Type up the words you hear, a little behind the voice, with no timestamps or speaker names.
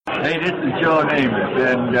Hey, this is Joe Namath,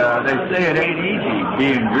 and they say it ain't easy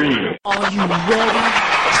being green. Are you ready?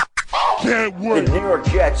 Can't wait. The New York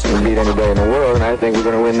Jets can beat anybody in the world, and I think we're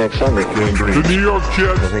going to win next Sunday. The New York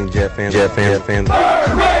Jets. I think Jet fans Bird,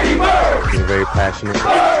 Brady, Bird. are very passionate.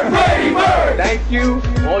 Bird, Brady, Bird. Thank you,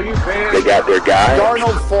 all you fans. They got their guy.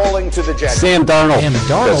 Darnold falling to the Jets. Sam Darnold.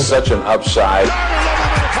 That's such an upside.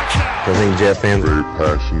 I think Jet fans are very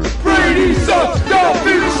passionate. Brady sucks, John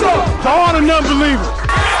Peter sucks. To all the non-believers.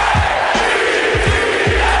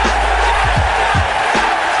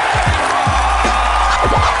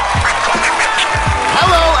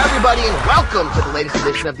 Everybody, and welcome to the latest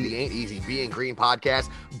edition of the Ain't Easy Being Green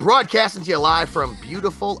podcast, broadcasting to you live from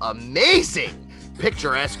beautiful, amazing,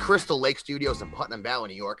 picturesque Crystal Lake Studios in Putnam Valley,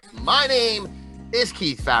 New York. My name is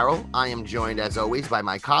Keith Farrell. I am joined, as always, by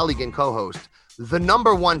my colleague and co-host, the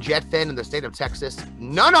number one Jet fan in the state of Texas,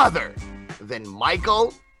 none other than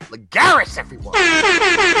Michael Lagaris, everyone.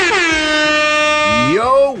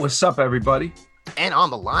 Yo, what's up, everybody? And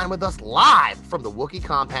on the line with us, live from the Wookiee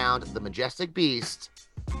compound, the majestic beast,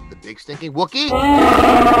 the big stinking Wookiee,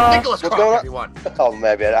 Nicholas Croft, everyone. Oh,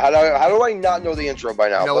 man. How do I not know the intro by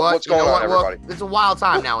now? You know what? What's going on, everybody? Well, it's a wild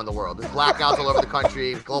time now in the world. There's blackouts all over the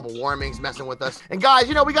country. Global warming's messing with us. And guys,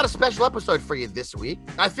 we got a special episode for you this week.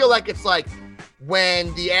 I feel like it's like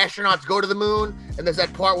when the astronauts go to the moon and there's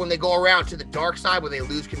that part when they go around to the dark side where they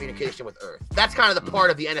lose communication with Earth. That's kind of the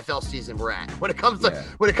part of the NFL season we're at when it comes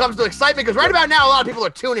to excitement, because right about now a lot of people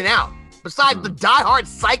are tuning out. Besides the diehard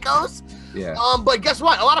psychos. Yeah. But guess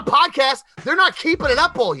what? A lot of podcasts, they're not keeping it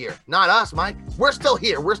up all year. Not us, Mike. We're still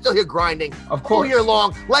here. We're still here grinding of course, all year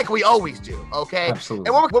long, like we always do. Okay. Absolutely.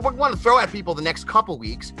 And what we want to throw at people the next couple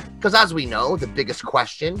weeks, because as we know, the biggest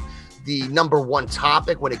question, the number one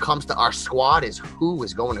topic when it comes to our squad is who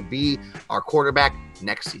is going to be our quarterback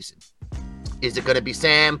next season. Is it going to be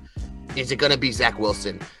Sam? Is it going to be Zach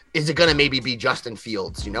Wilson? Is it going to maybe be Justin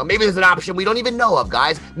Fields? Maybe there's an option we don't even know of,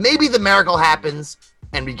 guys. Maybe the miracle happens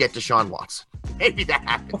and we get Deshaun Watson. Maybe that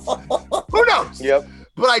happens. Who knows? Yep.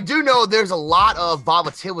 But I do know there's a lot of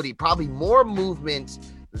volatility, probably more movement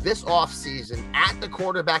this offseason at the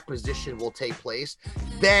quarterback position will take place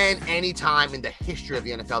than any time in the history of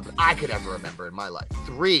the NFL that I could ever remember in my life.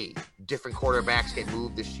 3 different quarterbacks get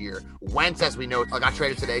moved this year. Wentz, as we know, got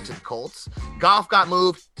traded today to the Colts. Goff got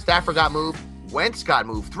moved. Stafford got moved. Wentz got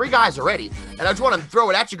moved. 3 guys already. And I just want to throw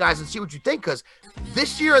it at you guys and see what you think, because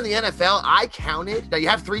this year in the NFL, I counted, now you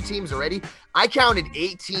have 3 teams already, I counted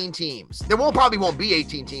 18 teams. There probably won't be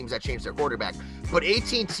 18 teams that change their quarterback, but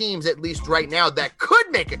 18 teams at least right now that could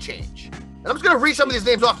make a change. And I'm just going to read some of these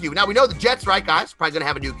names off to you. Now, we know the Jets, right, guys? Probably going to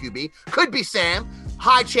have a new QB. Could be Sam.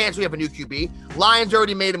 High chance we have a new QB. Lions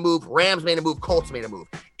already made a move. Rams made a move. Colts made a move.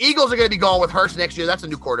 Eagles are going to be going with Hurts next year. That's a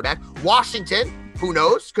new quarterback. Washington, who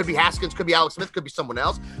knows? Could be Haskins, could be Alex Smith, could be someone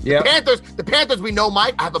else. Yep. The Panthers, we know,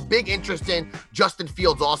 Mike, have a big interest in Justin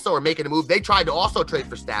Fields also, or making a move. They tried to also trade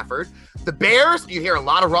for Stafford. The Bears, you hear a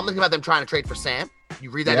lot of rumblings about them trying to trade for Sam. You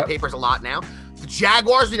read that in the papers a lot now. The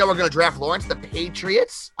Jaguars, we're going to draft Lawrence. The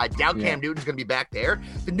Patriots, I doubt Cam Newton's going to be back there.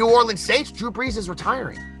 The New Orleans Saints, Drew Brees is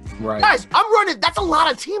retiring. Right. Guys, that's a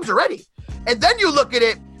lot of teams already. And then you look at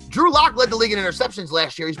it, Drew Lock led the league in interceptions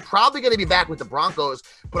last year. He's probably going to be back with the Broncos,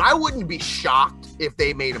 but I wouldn't be shocked if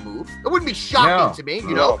they made a move. It wouldn't be shocking to me.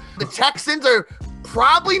 The Texans are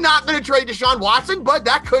probably not going to trade Deshaun Watson, but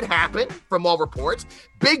that could happen from all reports.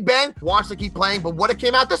 Big Ben wants to keep playing, but what it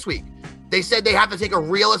came out this week? They said they have to take a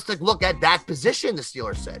realistic look at that position, the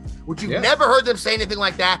Steelers said, which you've never heard them say anything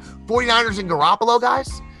like that. 49ers and Garoppolo,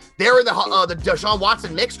 guys. They're in the Deshaun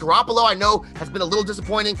Watson mix. Garoppolo, I know, has been a little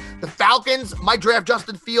disappointing. The Falcons might draft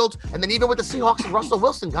Justin Fields. And then even with the Seahawks and Russell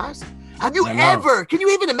Wilson, guys. Can you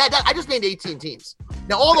even imagine? I just named 18 teams.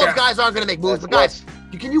 Now, all those guys aren't going to make moves. But guys,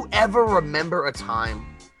 can you ever remember a time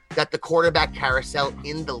that the quarterback carousel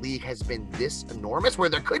in the league has been this enormous, where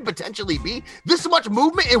there could potentially be this much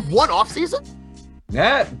movement in one offseason?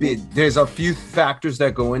 Yeah, there's a few factors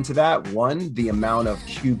that go into that. One, the amount of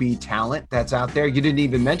QB talent that's out there. You didn't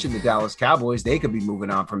even mention the Dallas Cowboys. They could be moving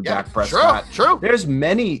on from Dak Prescott. True. There's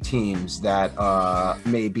many teams that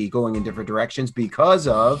may be going in different directions because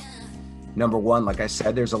of, number one, like I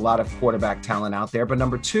said, there's a lot of quarterback talent out there. But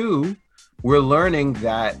number two, we're learning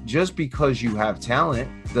that just because you have talent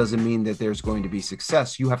doesn't mean that there's going to be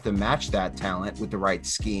success. You have to match that talent with the right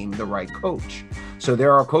scheme, the right coach. So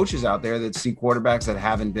there are coaches out there that see quarterbacks that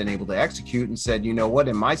haven't been able to execute and said, you know what,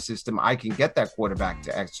 in my system, I can get that quarterback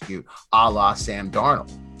to execute, a la Sam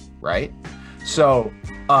Darnold, right? So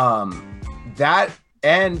that,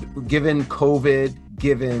 and given COVID,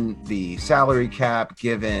 given the salary cap,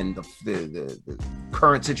 given the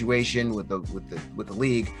current situation with the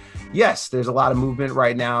league, yes, there's a lot of movement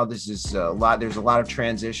right now. There's a lot of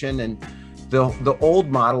transition, and the old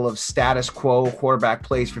model of status quo, quarterback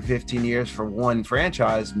plays for 15 years for one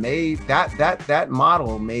franchise, that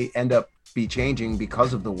model may end up be changing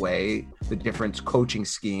because of the way the different coaching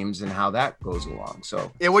schemes and how that goes along. So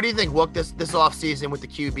yeah, what do you think, Wook, this offseason with the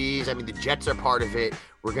QBs? I mean, the Jets are part of it.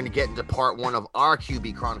 We're going to get into part one of our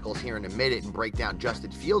QB Chronicles here in a minute and break down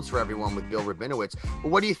Justin Fields for everyone with Bill Rabinowitz.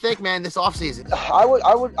 But what do you think, man, this offseason? I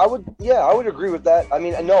would agree with that. I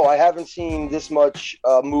mean, no, I haven't seen this much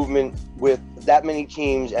movement with that many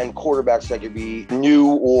teams and quarterbacks that could be new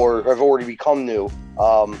or have already become new.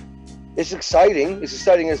 It's exciting. It's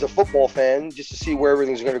exciting as a football fan just to see where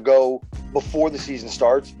everything's going to go before the season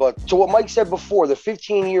starts. But to what Mike said before, the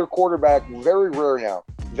 15-year quarterback, very rare now.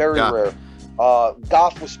 Very rare.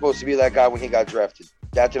 Goff was supposed to be that guy when he got drafted.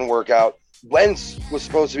 That didn't work out. Wentz was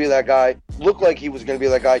supposed to be that guy. Looked like he was going to be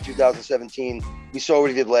that guy in 2017. We saw what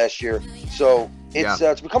he did last year. So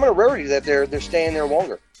it's becoming a rarity that they're staying there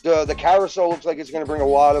longer. The carousel looks like it's going to bring a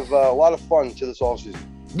lot of fun to this offseason.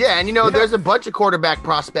 Yeah, and there's a bunch of quarterback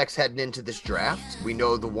prospects heading into this draft. We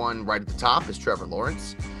know the one right at the top is Trevor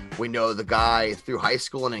Lawrence. We know the guy through high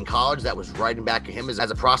school and in college that was riding back at him as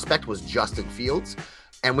a prospect was Justin Fields.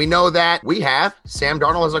 And we know that we have Sam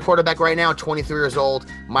Darnold as our quarterback right now, 23 years old.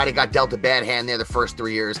 Might have got dealt a bad hand there the first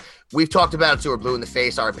 3 years. We've talked about it, so we're blue in the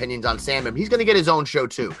face, our opinions on Sam. And he's going to get his own show,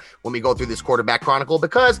 too, when we go through this quarterback chronicle,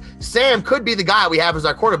 because Sam could be the guy we have as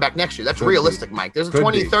our quarterback next year. That's realistic, Mike. There's a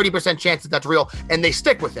 30% chance that that's real, and they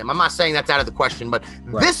stick with him. I'm not saying that's out of the question, but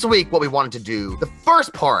this week, what we wanted to do, the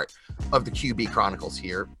first part of the QB Chronicles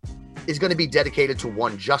here is going to be dedicated to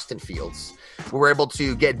one Justin Fields. We were able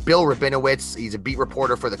to get Bill Rabinowitz. He's a beat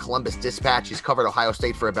reporter for the Columbus Dispatch. He's covered Ohio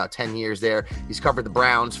State for about 10 years there. He's covered the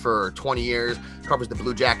Browns for 20 years, covers the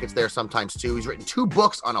Blue Jackets there sometimes too. He's written 2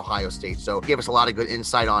 books on Ohio State, so gave us a lot of good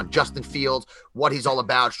insight on Justin Fields, what he's all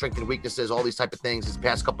about, strengths and weaknesses, all these type of things his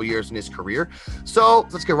past couple years in his career. So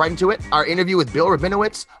let's get right into it. Our interview with Bill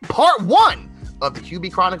Rabinowitz, part 1 of the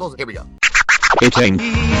QB Chronicles. Here we go.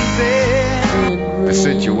 The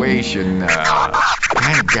situation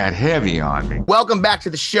kind of got heavy on me. Welcome back to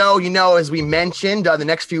the show. As we mentioned, the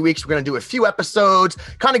next few weeks, we're going to do a few episodes,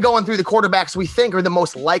 kind of going through the quarterbacks we think are the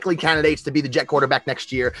most likely candidates to be the Jet quarterback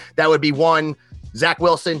next year. That would be one, Zach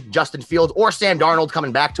Wilson, Justin Fields, or Sam Darnold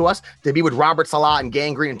coming back to us to be with Robert Salah and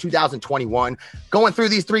Gang Green in 2021. Going through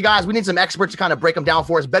these 3 guys, we need some experts to kind of break them down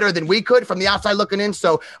for us better than we could from the outside looking in.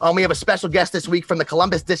 So we have a special guest this week from the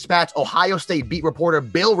Columbus Dispatch, Ohio State beat reporter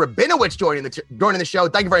Bill Rabinowitz joining the show.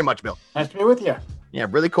 Thank you very much, Bill. Nice to be with you. Yeah,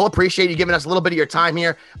 really cool. Appreciate you giving us a little bit of your time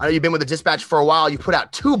here. I know you've been with the Dispatch for a while. You put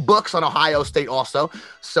out 2 books on Ohio State also.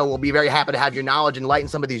 So we'll be very happy to have your knowledge enlighten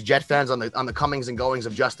some of these Jet fans on the comings and goings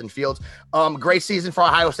of Justin Fields. Great season for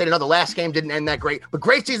Ohio State. I know the last game didn't end that great, but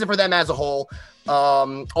great season for them as a whole.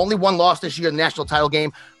 Only one loss this year in the national title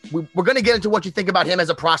game. We're going to get into what you think about him as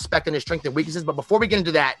a prospect and his strengths and weaknesses. But before we get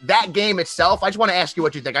into that game itself, I just want to ask you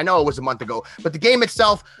what you think. I know it was a month ago, but the game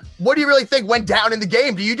itself, what do you really think went down in the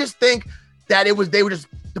game? Do you just think that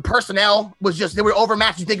the personnel was just, they were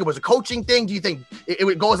overmatched? Do you think it was a coaching thing? Do you think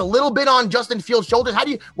it goes a little bit on Justin Fields' shoulders?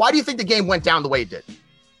 Why do you think the game went down the way it did?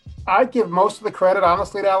 I'd give most of the credit,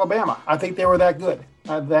 honestly, to Alabama. I think they were that good.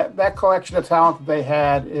 That collection of talent that they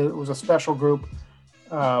had, it was a special group.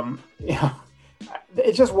 It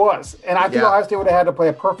just was. And I think Ohio State would have had to play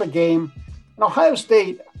a perfect game. And Ohio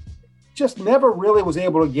State just never really was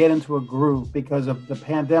able to get into a groove because of the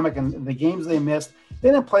pandemic and the games they missed. They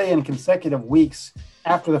didn't play in consecutive weeks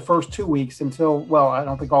after the first 2 weeks until, I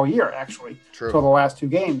don't think all year, actually, until the last 2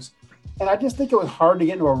 games. And I just think it was hard to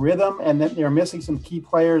get into a rhythm, and that they're missing some key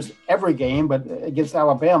players every game. But against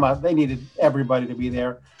Alabama, they needed everybody to be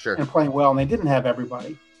there and playing well, and they didn't have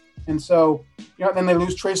everybody. And so, then they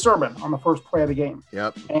lose Trey Sermon on the first play of the game.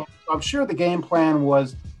 Yep. And I'm sure the game plan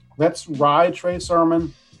was, let's ride Trey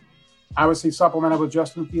Sermon, obviously supplemented with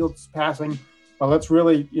Justin Fields passing. But let's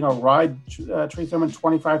really, ride Trey Sermon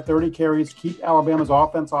 25, 30 carries, keep Alabama's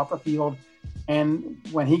offense off the field. And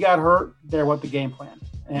when he got hurt, there went the game plan.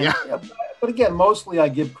 And, but again, mostly I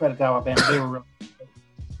give credit to Alabama. They were really good.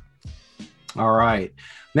 All right.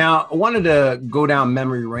 Now, I wanted to go down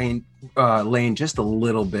memory lane just a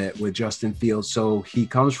little bit with Justin Fields. So he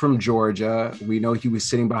comes from Georgia. We know he was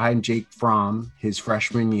sitting behind Jake Fromm his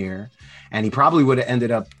freshman year, and he probably would have ended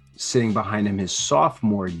up sitting behind him his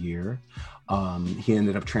sophomore year. He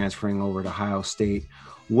ended up transferring over to Ohio State.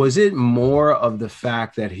 Was it more of the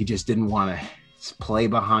fact that he just didn't want to play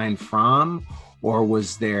behind Fromm, or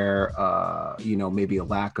was there, maybe a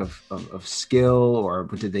lack of skill, or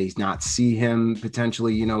did they not see him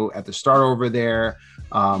potentially, at the start over there?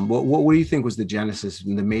 What do you think was the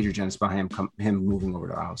major genesis behind him moving over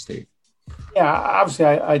to Ohio State? Yeah, obviously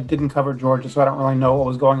I didn't cover Georgia, so I don't really know what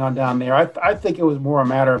was going on down there. I think it was more a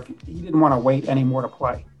matter of he didn't want to wait anymore to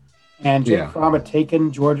play. And Jake Fromm had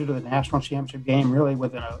taken Georgia to the national championship game really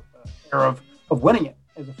within a era of winning it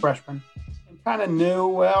as a freshman, and kind of knew,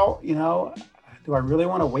 well, do I really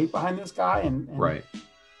want to wait behind this guy? And right.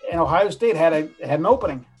 And Ohio State had an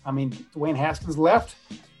opening. I mean, Dwayne Haskins left.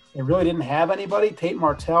 They really didn't have anybody. Tate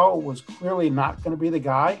Martell was clearly not going to be the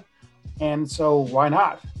guy. And so why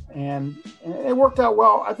not? And it worked out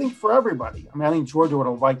well, I think, for everybody. I mean, I think Georgia would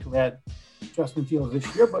have liked to have had Justin Fields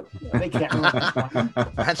this year, but they can't.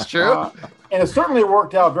 That's true. And it certainly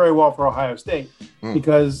worked out very well for Ohio State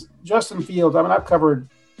because Justin Fields, I mean, I've covered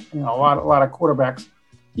a lot of quarterbacks.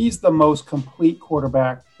 He's the most complete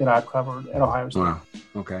quarterback that I've covered at Ohio State. Wow.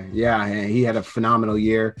 Okay. Yeah, he had a phenomenal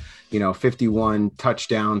year. 51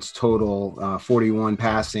 touchdowns total, 41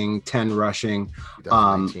 passing, 10 rushing.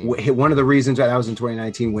 One of the reasons that was in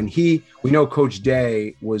 2019 when we know Coach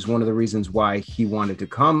Day was one of the reasons why he wanted to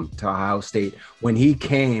come to Ohio State. When he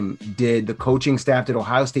came, did the coaching staff, did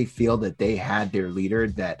Ohio State feel that they had their leader,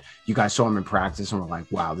 that you guys saw him in practice and were like,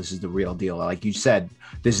 wow, this is the real deal? Like you said,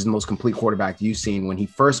 this is the most complete quarterback you've seen. When he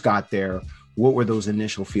first got there, what were those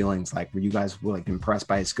initial feelings like? Were you guys impressed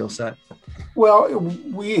by his skill set? Well,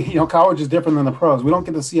 college is different than the pros. We don't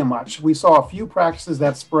get to see him much. We saw a few practices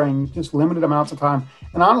that spring, just limited amounts of time.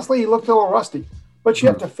 And honestly, he looked a little rusty. But you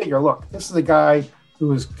have to figure, look, this is a guy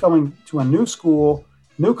who is coming to a new school,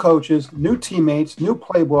 new coaches, new teammates, new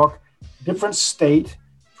playbook, different state,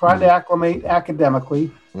 trying to acclimate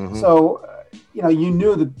academically. So, you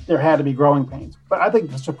knew that there had to be growing pains. But I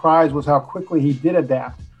think the surprise was how quickly he did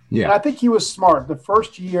adapt. Yeah. And I think he was smart. The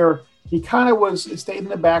first year, he kind of stayed in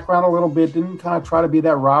the background a little bit, didn't kind of try to be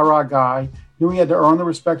that rah-rah guy. Knew he had to earn the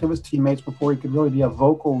respect of his teammates before he could really be a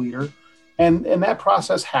vocal leader. And that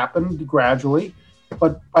process happened gradually.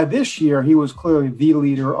 But by this year, he was clearly the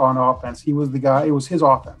leader on offense. He was the guy. It was his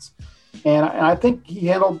offense. And I think he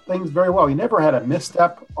handled things very well. He never had a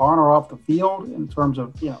misstep on or off the field in terms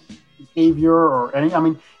of, behavior or any. I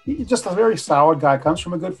mean, he's just a very solid guy, comes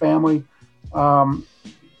from a good family.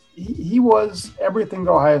 He was everything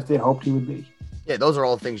that Ohio State hoped he would be. Yeah, those are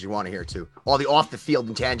all things you want to hear, too. All the off-the-field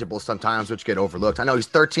intangibles sometimes, which get overlooked. I know he's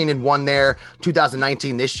 13-1 there.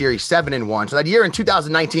 2019, this year, he's 7-1. So that year in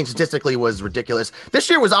 2019 statistically was ridiculous. This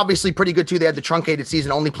year was obviously pretty good, too. They had the truncated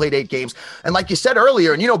season, only played 8 games. And like you said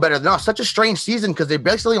earlier, and you know better than us, such a strange season because they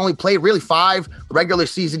basically only played really 5 regular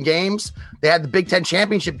season games. They had the Big Ten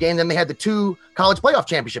championship game, then they had the 2 college playoff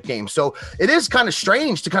championship games. So it is kind of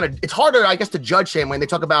strange it's harder, I guess, to judge him when they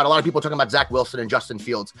talk about, a lot of people talking about Zach Wilson and Justin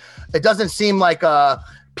Fields. It doesn't seem like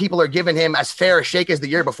people are giving him as fair a shake as the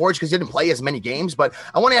year before just because he didn't play as many games. But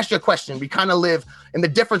I want to ask you a question. We kind of live in the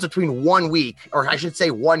difference between 1 week, or I should say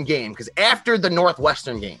 1 game, because after the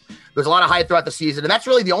Northwestern game, there's a lot of hype throughout the season, and that's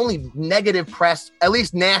really the only negative press, at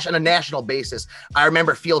least on a national basis, I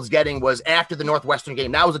remember Fields getting was after the Northwestern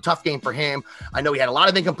game. That was a tough game for him. I know he had a lot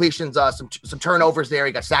of incompletions, some turnovers there.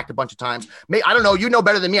 He got sacked a bunch of times. I don't know. You know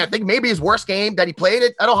better than me. I think maybe his worst game that he played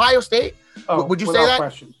at Ohio State. Would you say that?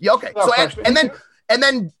 Question. Yeah, okay. So and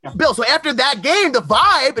then Bill, so after that game, the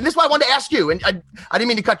vibe, and this is why I wanted to ask you, and I didn't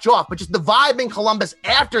mean to cut you off, but just the vibe in Columbus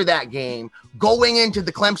after that game, going into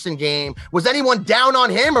the Clemson game, was anyone down on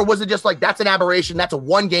him, or was it just like, that's an aberration, that's a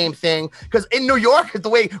 1-game thing? Because in New York, the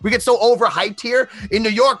way we get so overhyped here, in New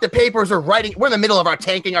York, the papers are writing, we're in the middle of our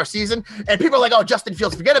tanking our season, and people are like, oh, Justin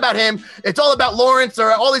Fields, forget about him. It's all about Lawrence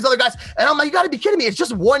or all these other guys. And I'm like, you got to be kidding me. It's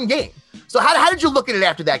just 1 game. So how did you look at it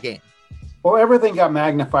after that game? Well, everything got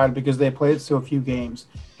magnified because they played so few games.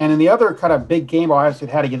 And in the other kind of big game Ohio State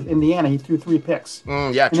had against Indiana, he threw 3 picks.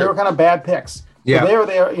 And they were kind of bad picks. Yeah.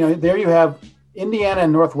 So there you have Indiana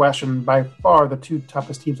and Northwestern, by far the 2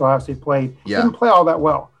 toughest teams Ohio State played. Yeah. Didn't play all that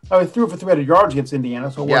well. Now, he threw for 300 yards against Indiana,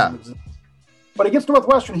 so it wasn't. But against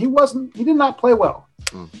Northwestern, he did not play well.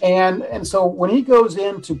 And so when he goes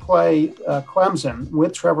in to play Clemson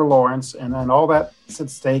with Trevor Lawrence, and then all that's at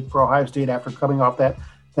stake for Ohio State after coming off that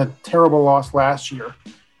terrible loss last year,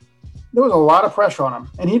 there was a lot of pressure on him,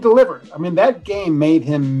 and he delivered. I mean, that game made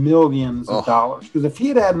him millions of dollars, because if he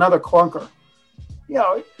had another clunker,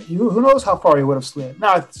 who knows how far he would have slid.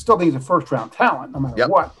 Now, I still think he's a first-round talent, no matter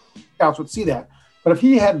what. Scouts would see that. But if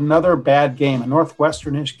he had another bad game, a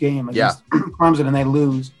Northwestern-ish game against Clemson, and they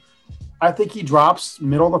lose, I think he drops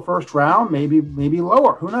middle of the first round, maybe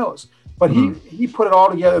lower. Who knows? But he put it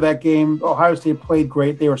all together that game. Ohio State played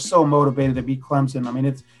great. They were so motivated to beat Clemson. I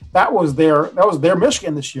mean, that was their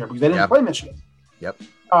Michigan this year because they didn't play Michigan. Yep.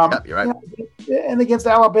 You're right. And against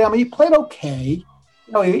Alabama, he played okay.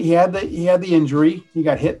 He had the injury. He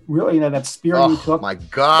got hit really. That spear he took. Oh my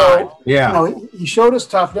God! So, he showed his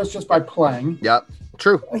toughness just by playing. Yep.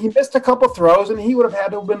 True. He missed a couple throws, and he would have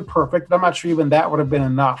had to have been perfect. I'm not sure even that would have been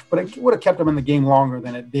enough, but it would have kept him in the game longer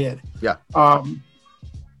than it did. Yeah.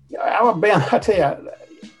 Alabama, I tell you,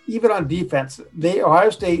 even on defense, Ohio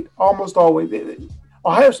State almost always.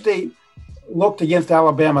 Ohio State looked against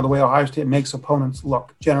Alabama the way Ohio State makes opponents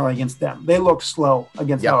look generally against them. They look slow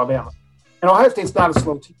against Alabama, and Ohio State's not a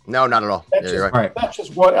slow team. No, not at all. That's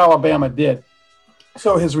just what Alabama did.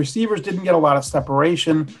 So his receivers didn't get a lot of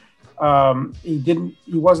separation. He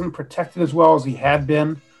wasn't protected as well as he had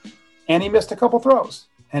been, and he missed a couple throws.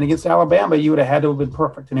 And against Alabama, you would have had to have been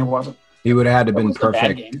perfect, and he wasn't. He would have had to have been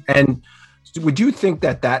perfect. And would you think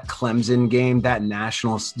that Clemson game, that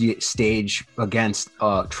national stage against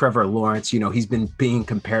Trevor Lawrence, he's been being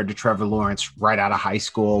compared to Trevor Lawrence right out of high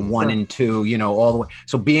school, 1 and 2, all the way.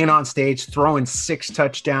 So being on stage, throwing 6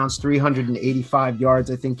 touchdowns, 385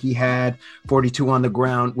 yards, I think he had 42 on the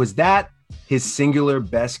ground. Was that his singular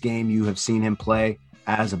best game you have seen him play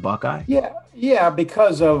as a Buckeye? Yeah,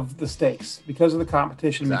 because of the stakes, because of the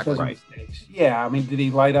competition, exactly. Because of the stakes. Yeah, I mean, did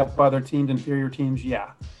he light up other teams, inferior teams?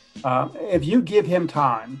 Yeah. If you give him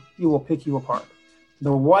time, he will pick you apart.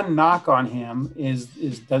 The one knock on him is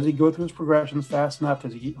does he go through his progressions fast enough?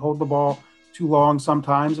 Does he hold the ball too long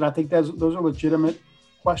sometimes? And I think those are legitimate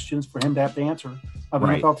questions for him to have to answer of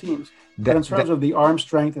NFL teams. But in terms of the arm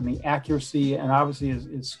strength and the accuracy and obviously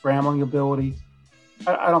his scrambling ability,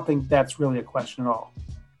 I don't think that's really a question at all.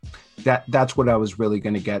 That's what I was really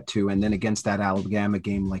going to get to. And then against that Alabama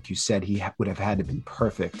game, like you said, he would have had to been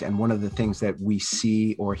perfect. And one of the things that we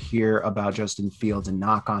see or hear about Justin Fields and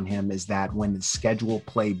knock on him is that when the schedule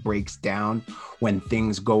play breaks down, when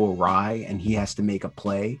things go awry and he has to make a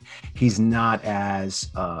play, he's not as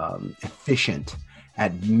efficient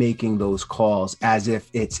at making those calls as if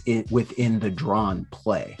it's within the drawn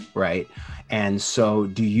play, right? And so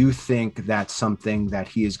do you think that's something that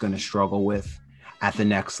he is going to struggle with at the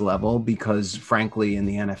next level? Because frankly, in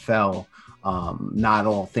the NFL, not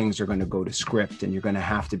all things are going to go to script, and you're going to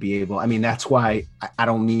have to be able, that's why I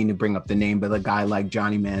don't mean to bring up the name, but a guy like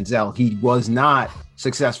Johnny Manziel, he was not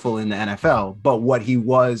successful in the NFL, but what he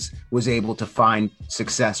was able to find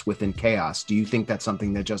success within chaos. Do you think that's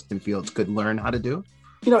something that Justin Fields could learn how to do?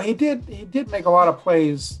 He did make a lot of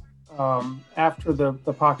plays after the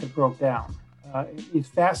pocket broke down. He's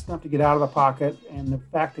fast enough to get out of the pocket, and the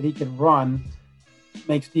fact that he can run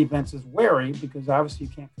makes defenses wary because obviously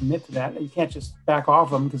you can't commit to that. You can't just back off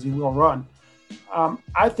him because he will run.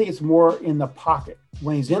 I think it's more in the pocket.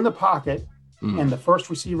 When he's in the pocket and the first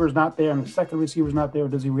receiver is not there and the second receiver is not there,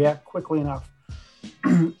 does he react quickly enough?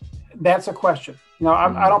 That's a question.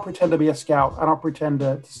 I don't pretend to be a scout. I don't pretend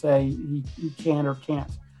to say he can or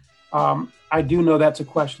can't. I do know that's a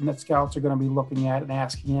question that scouts are going to be looking at and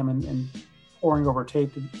asking him and poring over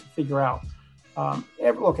tape to figure out.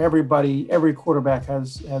 Every quarterback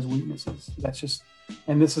has weaknesses. That's just,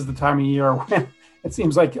 and this is the time of year when it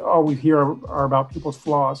seems like all we hear are about people's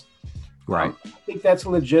flaws. Right. I think that's a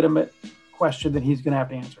legitimate question that he's going to have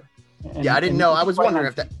to answer. I didn't know. I was wondering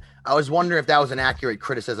if that was an accurate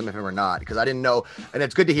criticism of him or not, because I didn't know. And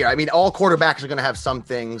it's good to hear. All quarterbacks are going to have some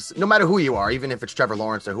things, no matter who you are, even if it's Trevor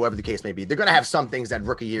Lawrence or whoever the case may be, they're going to have some things that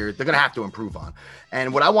rookie year they're going to have to improve on.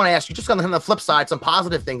 And what I want to ask you, just on the flip side, some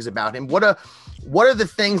positive things about him. What are the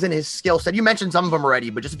things in his skill set? You mentioned some of them already,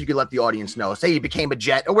 but just if you could let the audience know, say he became a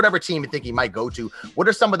Jet or whatever team you think he might go to, what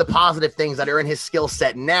are some of the positive things that are in his skill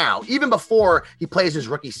set now, even before he plays his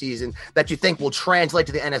rookie season, that you think will translate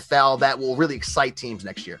to the NFL that will really excite teams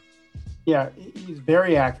next year? Yeah, he's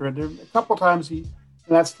very accurate. There a couple times he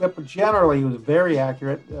that's slip, but generally he was very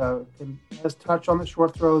accurate. Has touch on the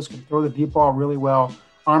short throws, can throw the deep ball really well.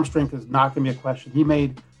 Arm strength is not going to be a question. He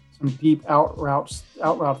made some deep out route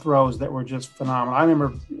throws that were just phenomenal. I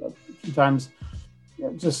remember a few times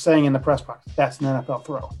just saying in the press box, "That's an NFL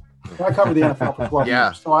throw." I covered the NFL for 12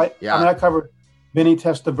 years, so I covered Vinny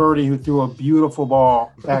Testaverde, who threw a beautiful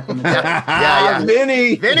ball back in the day.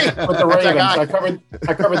 Vinny with the Ravens.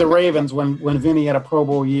 I covered the Ravens when Vinny had a Pro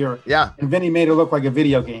Bowl year. Yeah, and Vinny made it look like a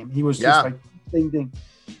video game. He was just like ding ding.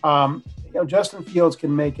 Justin Fields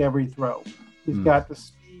can make every throw. He's got the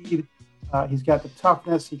speed. He's got the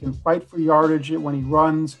toughness. He can fight for yardage when he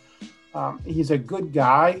runs. He's a good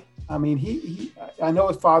guy. I know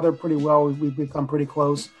his father pretty well. We've become pretty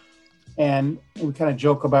close. And we kind of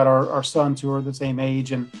joke about our sons who are the same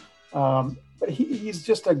age, but he's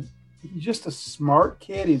just a he's just a smart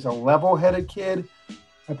kid. He's a level-headed kid.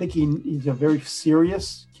 I think he's a very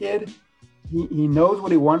serious kid. He knows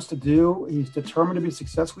what he wants to do. He's determined to be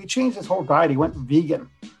successful. He changed his whole diet. He went vegan.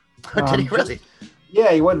 Did he really?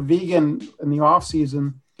 Yeah, he went vegan in the off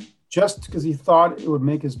season just because he thought it would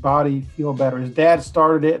make his body feel better. His dad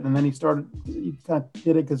started it, and then he kind of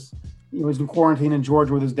did it because he was in quarantine in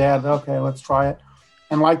Georgia with his dad. Okay, let's try it,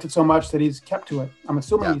 and liked it so much that he's kept to it. I'm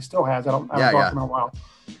assuming he still has. I haven't talked in a while,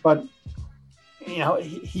 but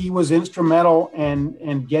he was instrumental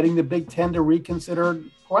in getting the Big Ten to reconsider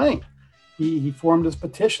playing. He formed this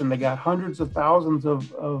petition. They got hundreds of thousands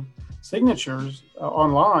of signatures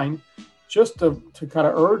online just to kind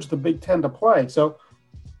of urge the Big Ten to play. So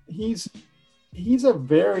he's a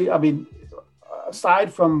very,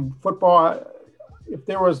 aside from football, if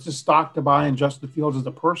there was just stock to buy in Justin Fields as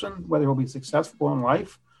a person, whether he'll be successful in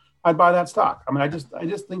life, I'd buy that stock. I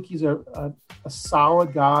just think he's a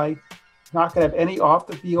solid guy, not going to have any off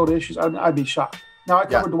the field issues. I'd be shocked. Now I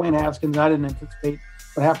covered Dwayne Haskins. I didn't anticipate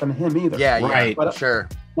what happened to him either. Yeah, right. But, sure.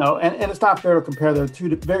 No, and it's not fair to compare the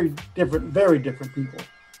two very different people.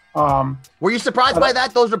 Were you surprised by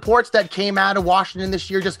that? Those reports that came out of Washington this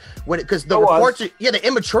year, just because the reports, the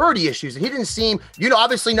immaturity issues. He didn't seem,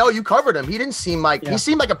 obviously you covered him. He didn't seem like he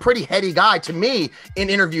seemed like a pretty heady guy to me in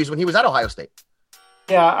interviews when he was at Ohio State.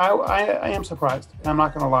 Yeah, I am surprised. I'm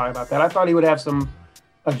not going to lie about that. I thought he would have some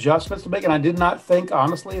adjustments to make, and I did not think,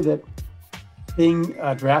 honestly, that being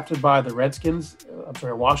drafted by the Redskins,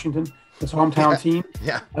 Washington, his hometown team.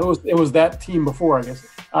 Yeah, it was that team before, I guess.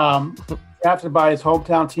 Drafted by his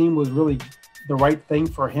hometown team was really the right thing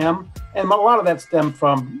for him, and a lot of that stemmed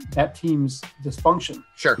from that team's dysfunction.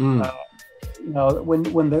 Sure.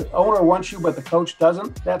 When the owner wants you but the coach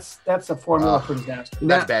doesn't, that's a formula for disaster.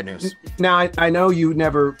 That's bad news. Now I know you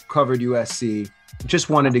never covered USC. Just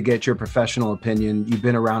wanted to get your professional opinion. You've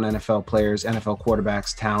been around NFL players, NFL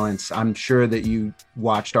quarterbacks, talents. I'm sure that you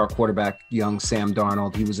watched our quarterback, young Sam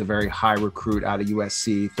Darnold. He was a very high recruit out of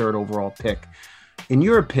USC, 3rd overall pick. In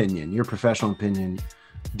your opinion, your professional opinion,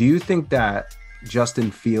 do you think that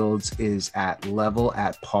Justin Fields is at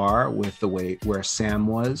par with the way where Sam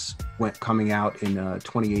was when coming out in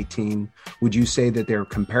 2018? Would you say that they're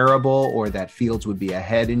comparable, or that Fields would be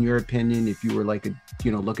ahead in your opinion if you were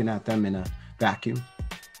looking at them in a vacuum?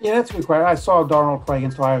 Yeah, that's a good question. I saw Darnold play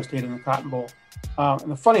against Ohio State in the Cotton Bowl.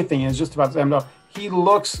 And the funny thing is, just about Sam Darnold, he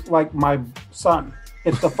looks like my son.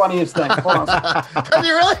 It's the funniest thing. Hold on. Does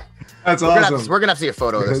he really? That's awesome. We're going to have to see a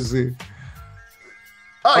photo of this.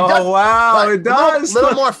 Oh, does. Wow, it does. A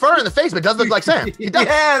little more fur in the face, but it does look like Sam. It does.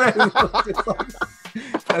 Yeah,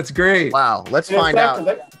 that's great. Wow, let's find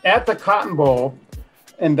out. At the Cotton Bowl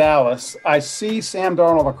in Dallas, I see Sam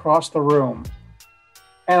Darnold across the room.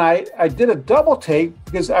 And I did a double take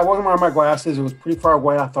because I wasn't wearing my glasses. It was pretty far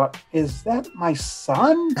away. I thought, is that my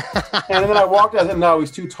son? And then I walked. I said, no, he's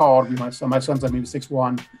too tall to be my son. My son's like maybe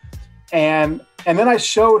 6'1". And then I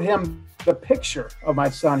showed him the picture of my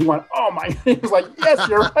son. He went, oh my! He was like, yes,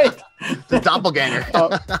 you're right. The doppelganger.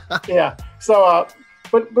 Yeah. So,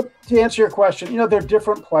 but to answer your question, they're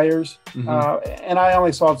different players. Mm-hmm. And I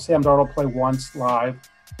only saw Sam Darnold play once live,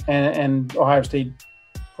 and Ohio State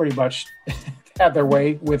pretty much had their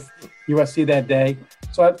way with USC that day.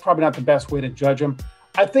 So that's probably not the best way to judge him.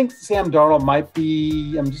 I think Sam Darnold might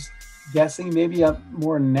be, I'm just guessing, maybe a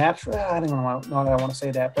more natural. I don't know that I want to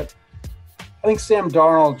say that, but I think Sam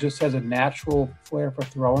Darnold just has a natural flair for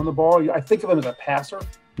throwing the ball. I think of him as a passer.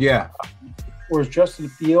 Yeah. Whereas Justin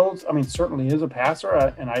Fields, certainly is a passer.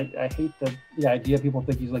 And I hate the idea people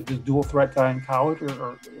think he's like this dual threat guy in college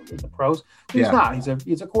or in the pros. He's not.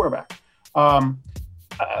 He's a quarterback.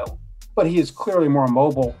 But he is clearly more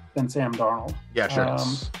mobile than Sam Darnold. Yeah, sure.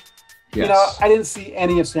 Yes. I didn't see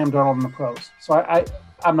any of Sam Darnold in the pros. So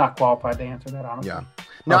I'm not qualified to answer that, honestly. Yeah.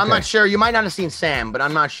 No, okay. I'm not sure. You might not have seen Sam, but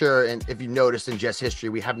I'm not sure. And if you noticed in Jets history,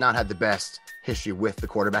 we have not had the best history with the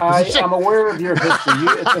quarterback position. I'm aware of your history.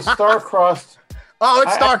 It's a star-crossed. Oh,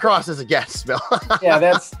 it's star-crossed as a guest, Bill.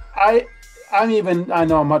 Yeah, I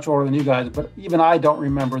know I'm much older than you guys, but even I don't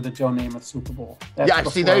remember the Joe Namath Super Bowl.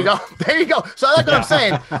 See, there you go. There you go. So that's what I'm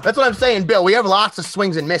saying. That's what I'm saying, Bill. We have lots of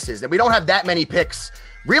swings and misses, and we don't have that many picks.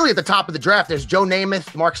 Really, at the top of the draft, there's Joe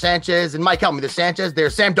Namath, Mark Sanchez, and Mike, help me. There's Sanchez,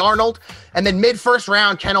 there's Sam Darnold, and then mid-first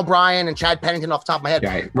round, Ken O'Brien and Chad Pennington off the top of my head.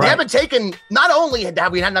 Right. We haven't taken, not only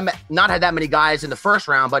have we not had that many guys in the first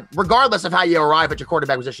round, but regardless of how you arrive at your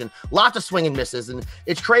quarterback position, lots of swing and misses, and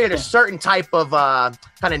it's created a certain type of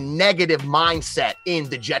kind of negative mindset in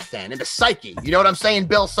the Jet fan, in the psyche. You know what I'm saying,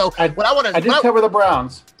 Bill? So I did cover the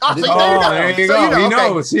Browns. There you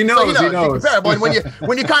go. He knows. Comparable. And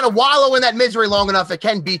when you kind of wallow in that misery long enough, it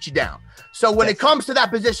can beat you down. So when it comes to that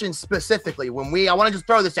position specifically, I want to just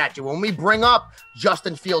throw this at you. When we bring up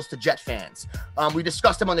Justin Fields to Jet fans, we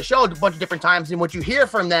discussed him on the show a bunch of different times, and what you hear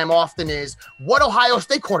from them often is, what Ohio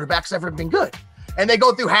State quarterback's ever been good? And they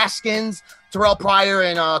go through Haskins, Terrell Pryor,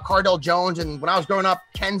 and Cardell Jones, and when I was growing up,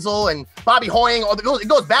 Kenzel and Bobby Hoying. It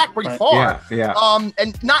goes back pretty far. Yeah.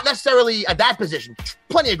 And not necessarily at that position.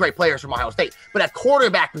 Plenty of great players from Ohio State, but at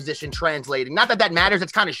quarterback position translating. Not that matters.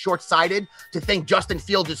 It's kind of short-sighted to think Justin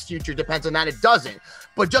Fields' future depends on that. It doesn't.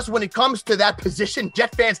 But just when it comes to that position,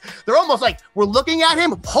 Jet fans, they're almost like, we're looking at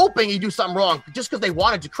him, hoping he do something wrong, just because they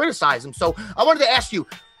wanted to criticize him. So I wanted to ask you,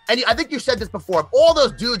 and I think you said this before, all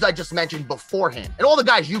those dudes I just mentioned beforehand, and all the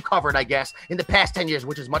guys you covered, I guess, in the past 10 years,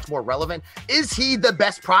 which is much more relevant, is he the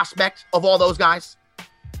best prospect of all those guys?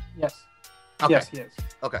 Yes. Okay. Yes, he is.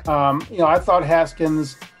 Okay. I thought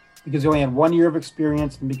Haskins, because he only had 1 year of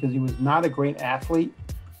experience and because he was not a great athlete,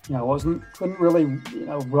 couldn't really,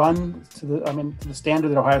 run to the standard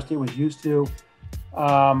that Ohio State was used to.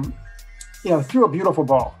 Threw a beautiful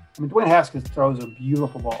ball. Dwayne Haskins throws a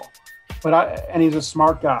beautiful ball. And he's a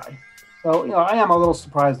smart guy. So, I am a little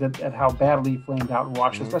surprised at how badly he flamed out in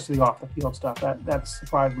Washington, especially the off-the-field stuff. That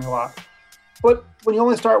surprised me a lot. But when you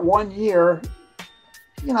only start 1 year,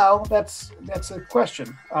 that's a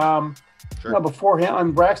question. Sure. Before him,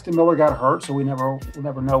 and Braxton Miller got hurt, so we'll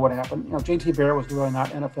never know what happened. JT Barrett was really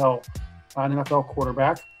not an NFL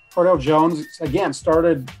quarterback. Cardell Jones, again,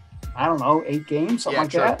 started, 8 games, something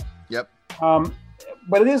like that. Yep.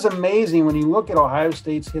 But it is amazing when you look at Ohio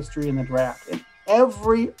State's history in the draft. In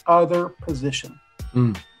every other position,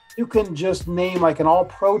 you can just name like an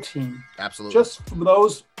all-pro team. Absolutely. Just from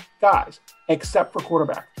those guys, except for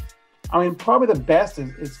quarterback. Probably the best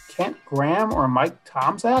is Kent Graham or Mike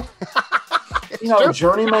Tomczak.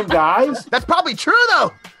 Journeyman guys. That's probably true,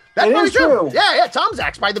 though. That's probably true. Yeah.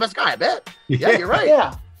 Tomczak's probably the best guy, I bet. Yeah, you're right.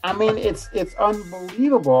 Yeah. It's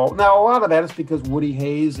unbelievable. Now, a lot of that is because Woody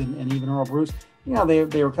Hayes and even Earl Bruce,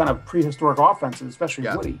 they were kind of prehistoric offenses, especially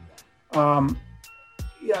Woody.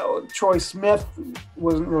 Troy Smith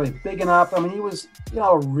wasn't really big enough. He was,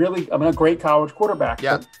 a great college quarterback.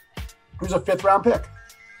 Yeah. But he was a 5th-round pick.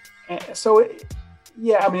 So,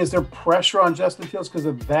 is there pressure on Justin Fields because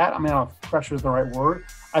of that? I don't know if pressure is the right word.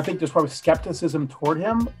 I think there's probably skepticism toward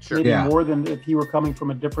him, maybe more than if he were coming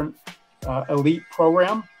from a different elite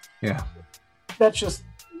program. Yeah. That's just,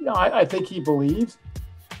 I think he believes.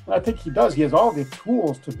 And I think he does. He has all the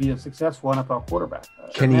tools to be a successful NFL quarterback.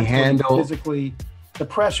 Can he handle physically? The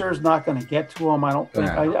pressure is not going to get to him. I don't think.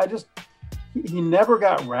 He never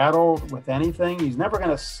got rattled with anything. He's never going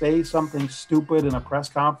to say something stupid in a press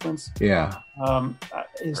conference. Yeah.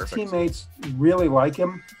 His teammates really like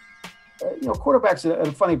him. Quarterback's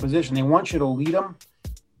a funny position. They want you to lead them,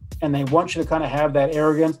 and they want you to kind of have that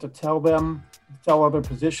arrogance to tell other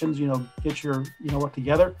positions, get your, what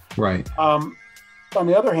together. Right. On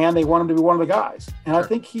the other hand, they want him to be one of the guys. And I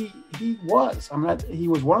think he was. He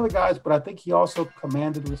was one of the guys, but I think he also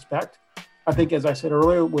commanded respect. I think, as I said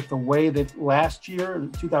earlier, with the way that last year,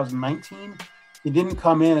 2019, he didn't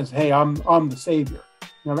come in as, hey, I'm the savior.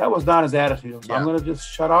 That was not his attitude. I'm going to just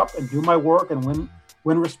shut up and do my work and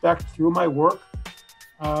win respect through my work.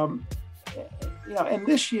 And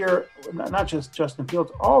this year, not just Justin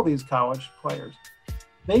Fields, all these college players,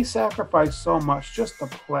 they sacrificed so much just to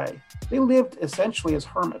play. They lived essentially as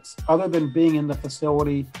hermits, other than being in the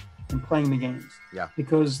facility and playing the games. Yeah.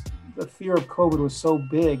 Because the fear of COVID was so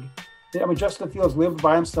big. Justin Fields lived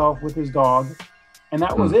by himself with his dog, and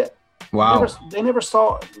that was it. Wow. They never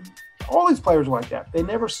saw – all these players were like that. They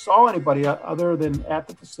never saw anybody other than at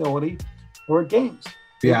the facility or at games.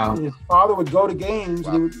 Yeah. His father would go to games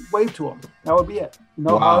and he would wave to him. That would be it.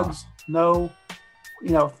 No hugs, no –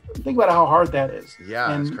 think about how hard that is.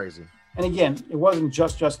 Yeah, it's crazy. And again, it wasn't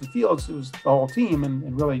just Justin Fields. It was the whole team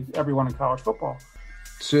and really everyone in college football.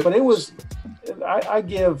 But it was – I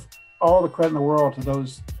give all the credit in the world to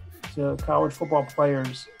those – to college football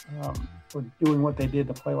players for doing what they did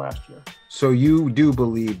to play last year. So you do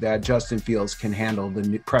believe that Justin Fields can handle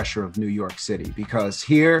the pressure of New York City, because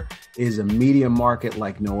here is a media market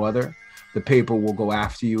like no other. The paper will go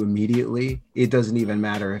after you immediately. It doesn't even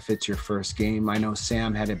matter if it's your first game. I know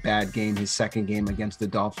Sam had a bad game, his second game against the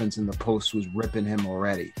Dolphins, and the Post was ripping him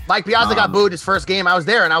already. Mike Piazza got booed his first game. I was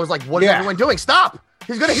there, and I was like, what is everyone doing? Stop.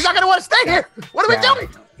 He's not going to want to stay here. What are we doing?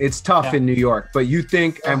 It's tough in New York, but you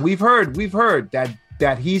think, and we've heard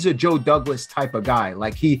that he's a Joe Douglas type of guy.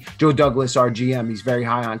 Like Joe Douglas, our GM, he's very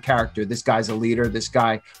high on character. This guy's a leader. This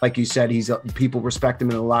guy, like you said, people respect him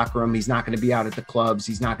in the locker room. He's not going to be out at the clubs.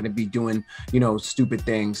 He's not going to be doing, stupid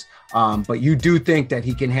things. But you do think that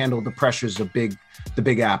he can handle the pressures of the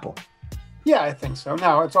Big Apple. Yeah, I think so.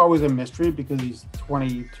 Now, it's always a mystery because he's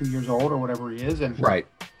 22 years old or whatever he is, and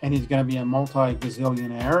and he's going to be a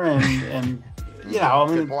multi-gazillionaire, and you know, I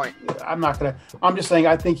mean, good point. I'm just saying,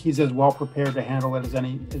 I think he's as well prepared to handle it as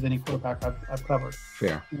any quarterback I've covered.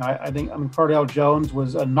 Fair. You know, I think Cardale Jones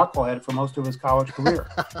was a knucklehead for most of his college career.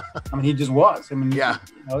 I mean, he just was. I mean, yeah.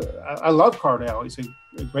 You know, I love Cardale. He's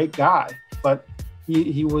a great guy, but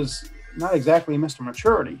he was not exactly Mr.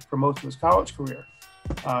 Maturity for most of his college career.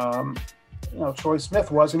 You know, Troy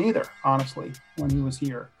Smith wasn't either, honestly, when he was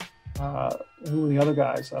here. Who were the other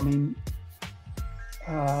guys? I mean,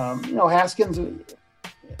 you know, Haskins, you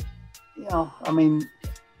know, I mean,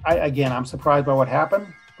 I'm surprised by what happened,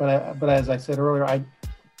 but as I said earlier, I'm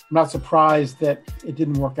not surprised that it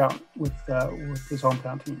didn't work out with his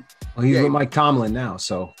hometown team. Well, he's with Mike Tomlin now,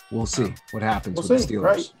 so we'll see what happens with the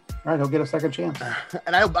Steelers. Right, he'll get a second chance.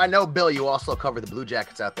 And I know, Bill, you also cover the Blue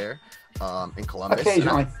Jackets out there in Columbus.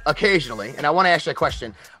 Occasionally. And I want to ask you a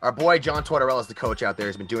question. Our boy John Tortorella is the coach out there.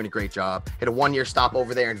 He's been doing a great job. Had a 1-year stop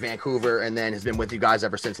over there in Vancouver, and then has been with you guys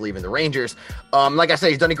ever since leaving the Rangers. Like I said,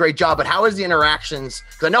 he's done a great job, but how is the interactions?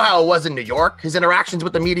 Because I know how it was in New York, his interactions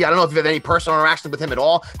with the media. I don't know if you have any personal interactions with him at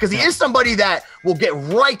all, because he is somebody that will get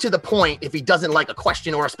right to the point if he doesn't like a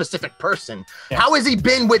question or a specific person. Yeah. How has he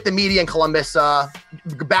been with the media in Columbus,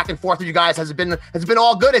 back and forth with you guys? Has it been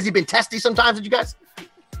all good? Has he been testy sometimes with you guys?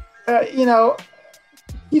 You know,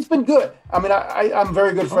 he's been good. I mean, I'm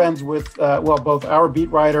very good friends with, both our beat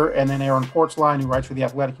writer and then Aaron Portzline, who writes for The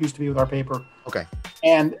Athletic, used to be with our paper. Okay.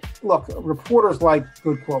 And look, reporters like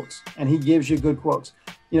good quotes, and he gives you good quotes.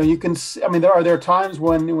 You know, you can, I mean, there are times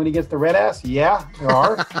when he gets the red ass. Yeah, there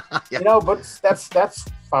are. Yeah. You know, but that's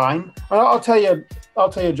fine. I'll tell you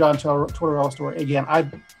John Tortorella story again.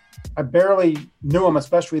 I barely knew him,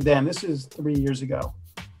 especially then. This is 3 years ago,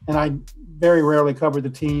 and I very rarely covered the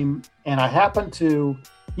team. And I happened to,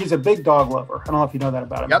 he's a big dog lover. I don't know if you know that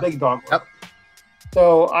about him. Yep. Big dog lover. Yep.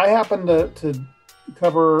 So I happened to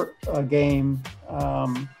cover a game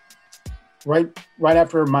right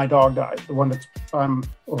after my dog died, the one that's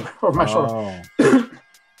over my shoulder.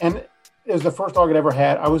 And it was the first dog I'd ever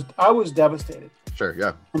had. I was devastated. Sure,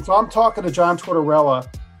 yeah. And so I'm talking to John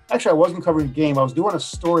Tortorella. Actually, I wasn't covering the game. I was doing a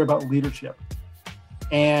story about leadership.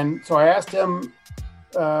 And so I asked him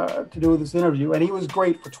to do this interview, and he was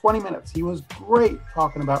great for 20 minutes. He was great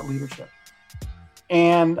talking about leadership.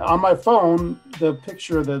 And on my phone, the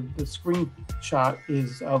picture, the screenshot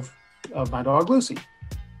is of my dog Lucy.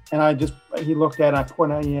 And he looked at it, and I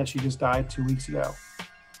pointed out, yeah, she just died 2 weeks ago.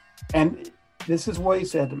 And this is what he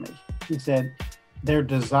said to me. He said, "They're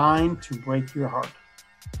designed to break your heart."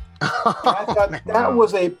 I thought that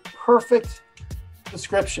was a perfect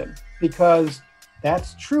description, because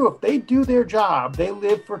that's true. If they do their job, they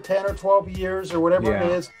live for 10 or 12 years or whatever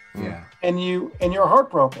it is, and you're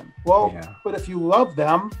heartbroken. Well, but if you love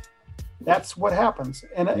them, that's what happens.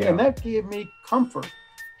 And that gave me comfort.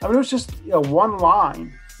 I mean, it was just one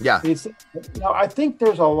line. Yeah. I think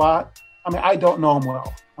there's a lot. I mean, I don't know him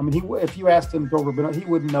well. I mean, if you asked him, Bill Rubino, he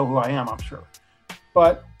wouldn't know who I am, I'm sure.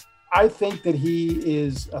 But I think that he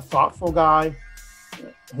is a thoughtful guy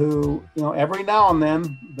who, every now and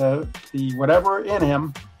then the whatever in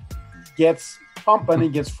him gets pumping. He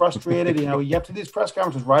gets frustrated. You get to these press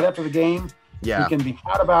conferences right after the game. Yeah. He can be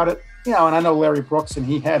hot about it. And I know Larry Brooks, and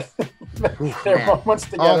he had their moments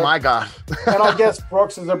together. Oh my God. And I guess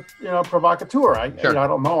Brooks is a provocateur. I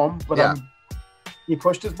don't know him, but he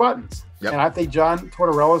pushed his buttons. Yep. And I think John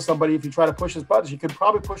Tortorella is somebody, if you try to push his buttons, you could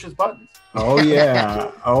probably push his buttons. Oh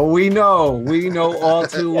yeah. We know all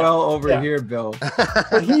too well over here, Bill.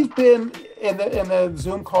 But he's been in the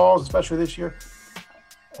Zoom calls, especially this year.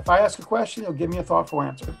 If I ask a question, he'll give me a thoughtful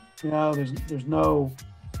answer. There's no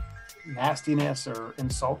nastiness or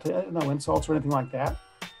insults or anything like that.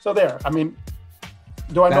 So there. I mean,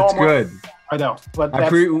 do I know him? That's good. I know, but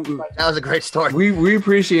that was a great story. We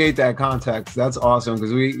appreciate that context. That's awesome,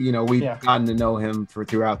 because we've gotten to know him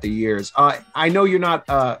throughout the years. I know you're not,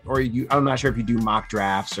 I'm not sure if you do mock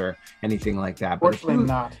drafts or anything like that. Fortunately,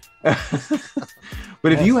 not.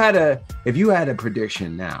 But if you had a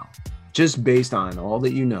prediction now, just based on all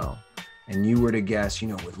that you know, and you were to guess,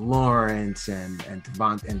 with Lawrence and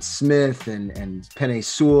Devontae and Smith and Penei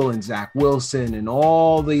Sewell and Zach Wilson and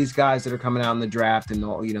all these guys that are coming out in the draft and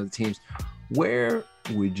all the teams, where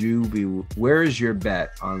would you be? Where is your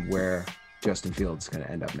bet on where Justin Fields is going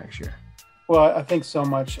to end up next year? Well, I think so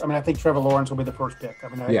much. I mean, I think Trevor Lawrence will be the first pick. I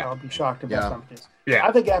mean, I'll be shocked if that's not the case. Yeah.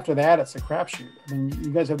 I think after that, it's a crapshoot. I mean,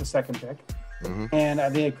 you guys have the second pick. Mm-hmm. And I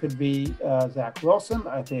think it could be Zach Wilson.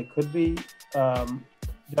 I think it could be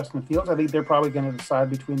Justin Fields. I think they're probably going to decide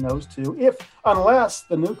between those two, unless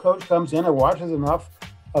the new coach comes in and watches enough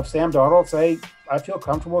of Sam Darnold, say, I feel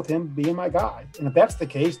comfortable with him being my guy. And if that's the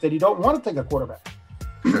case, then you don't want to take a quarterback.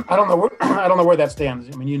 I don't know where that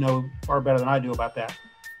stands. I mean, you know far better than I do about that.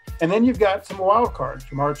 And then you've got some wild cards,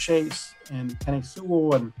 Jamar Chase and Penei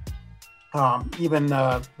Sewell, and even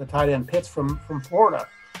the tight end Pitts from Florida.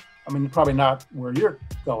 I mean, probably not where you're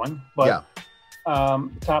going, but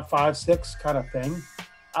top 5, 6 kind of thing.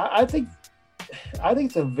 I think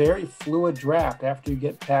it's a very fluid draft after you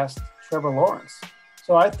get past Trevor Lawrence.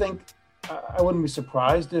 So I think I wouldn't be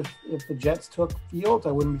surprised if the Jets took Fields.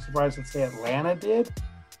 I wouldn't be surprised if, say, Atlanta did.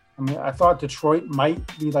 I mean, I thought Detroit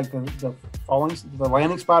might be like the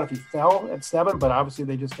landing spot if he fell at 7, but obviously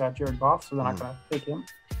they just got Jared Goff, so they're not going to take him.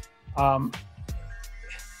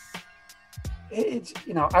 It's,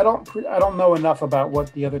 you know, I don't know enough about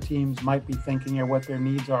what the other teams might be thinking or what their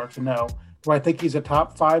needs are to know. Do I think he's a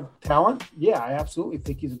top 5 talent? Yeah, I absolutely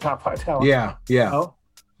think he's a top 5 talent. Yeah. You know?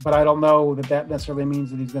 But I don't know that necessarily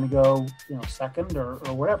means that he's going to go, you know, second or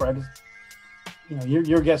whatever. I just, you know,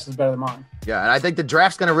 your guess is better than mine. Yeah, and I think the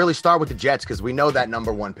draft's going to really start with the Jets because we know that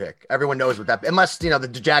number 1 pick. Everyone knows what that, unless, you know, the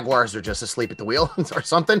Jaguars are just asleep at the wheel or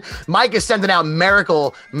something. Mike is sending out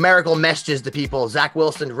miracle messages to people. Zach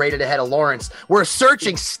Wilson rated ahead of Lawrence. We're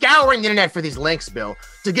scouring the internet for these links, Bill,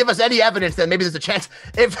 to give us any evidence that maybe there's a chance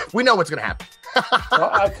if we know what's going to happen. Well,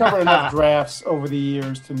 I've covered enough drafts over the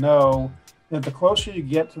years to know that the closer you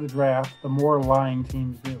get to the draft, the more lying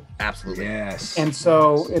teams do. Absolutely. Yes. And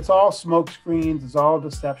so it's all smoke screens, it's all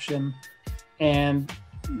deception, and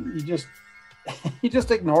you just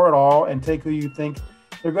ignore it all and take who you think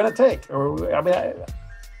they're going to take. Or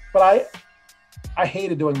I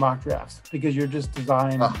hated doing mock drafts because you're just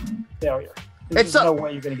designed failure. There's no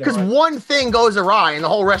way you're going to get it right. Because one thing goes awry and the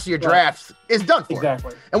whole rest of your draft is done for.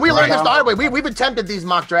 Exactly. And we learned this the hard way. We've attempted these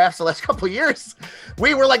mock drafts the last couple of years.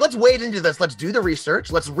 We were like, let's wade into this. Let's do the research.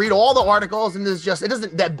 Let's read all the articles. And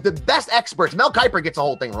the best experts, Mel Kiper gets the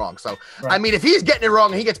whole thing wrong. So, I mean, if he's getting it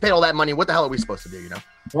wrong and he gets paid all that money, what the hell are we supposed to do, you know?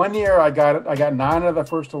 One year I got 9 of the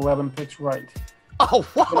first 11 picks right. Oh,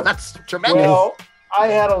 wow. That's tremendous. Well, I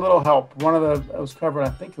had a little help. I was covering,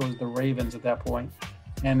 I think it was the Ravens at that point.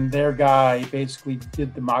 And their guy basically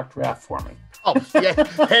did the mock draft for me. Oh, yeah.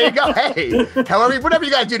 There you go. Hey, whatever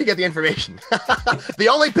you got to do to get the information. The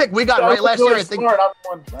only pick we got right last year, I think.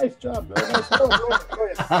 Nice job.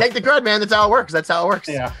 Take the credit, man. That's how it works.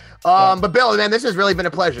 Yeah. But Bill, man, this has really been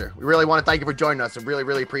a pleasure. We really want to thank you for joining us. I really,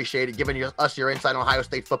 really appreciate it, giving us your insight on Ohio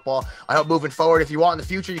State football. I hope moving forward, if you want in the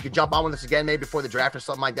future, you could jump on with us again, maybe before the draft or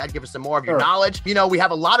something like that. Give us some more of your knowledge. You know, we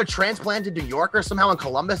have a lot of transplanted New Yorkers somehow in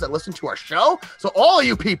Columbus that listen to our show. So all of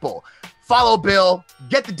you people, follow Bill,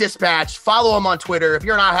 get the Dispatch, follow him on Twitter. If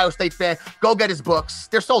you're an Ohio State fan, go get his books.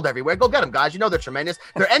 They're sold everywhere. Go get them, guys. You know they're tremendous.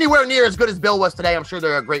 If they're anywhere near as good as Bill was today, I'm sure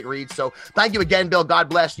they're a great read. So thank you again, Bill. God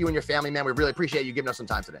bless you and your family, man. We really appreciate you giving us some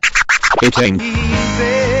time today. The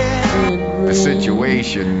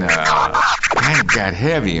situation kind of got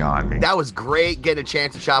heavy on me. That was great getting a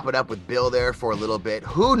chance to chop it up with Bill there for a little bit.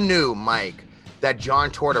 Who knew, Mike, that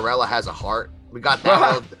John Tortorella has a heart? We got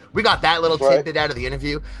that little tidbit out of the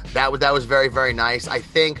interview. That was very, very nice. I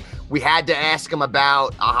think we had to ask him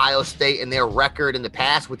about Ohio State and their record in the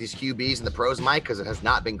past with these QBs and the pros, Mike, because it has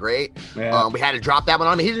not been great. Yeah. We had to drop that one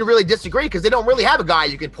on him. He didn't really disagree because they don't really have a guy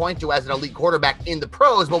you can point to as an elite quarterback in the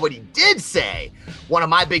pros. But what he did say, one of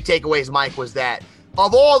my big takeaways, Mike, was that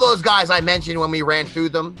of all those guys I mentioned when we ran through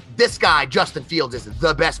them, this guy, Justin Fields, is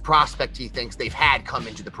the best prospect he thinks they've had come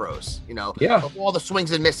into the pros. You know, of all the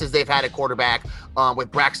swings and misses they've had at quarterback with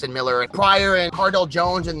Braxton Miller and Pryor and Cardell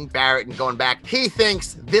Jones and Barrett and going back, he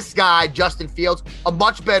thinks this guy, Justin Fields, a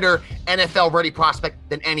much better NFL-ready prospect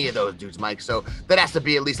than any of those dudes, Mike. So that has to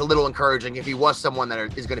be at least a little encouraging if he was someone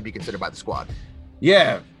that is going to be considered by the squad.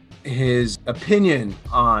 Yeah, his opinion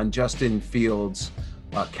on Justin Fields'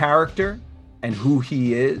 character and who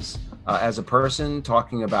he is as a person,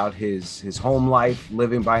 talking about his home life,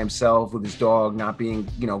 living by himself with his dog, not being,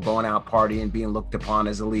 going out partying, being looked upon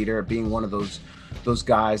as a leader, being one of those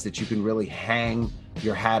guys that you can really hang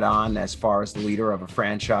your hat on as far as the leader of a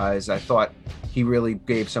franchise. I thought he really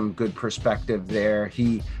gave some good perspective there.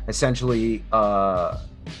 He essentially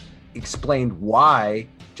explained why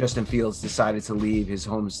Justin Fields decided to leave his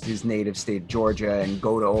native state, Georgia, and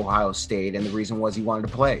go to Ohio State. And the reason was he wanted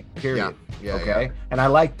to play, period. Yeah, okay. Yeah. And I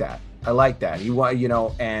like that. He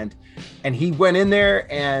and he went in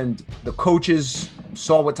there and the coaches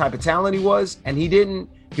saw what type of talent he was. And he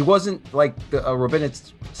wasn't like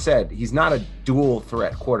Rabinowitz said, he's not a dual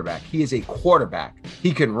threat quarterback. He is a quarterback.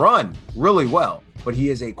 He can run really well, but he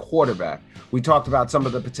is a quarterback. We talked about some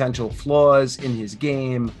of the potential flaws in his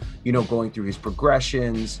game, going through his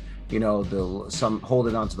progressions, some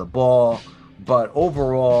holding onto the ball. But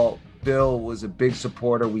overall, Bill was a big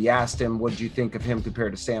supporter. We asked him, what did you think of him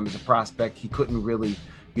compared to Sam as a prospect? He couldn't really,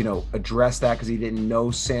 address that because he didn't know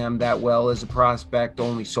Sam that well as a prospect.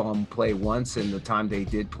 Only saw him play once, and the time they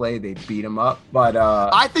did play, they beat him up. But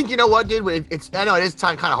I think, you know what, dude? I know it is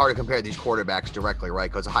kind of hard to compare these quarterbacks directly, right?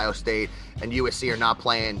 Because Ohio State and USC are not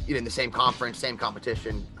playing in the same conference, same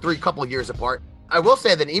competition, couple of years apart. I will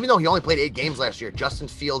say that even though he only played 8 games last year, Justin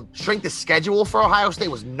Fields' strength of schedule for Ohio State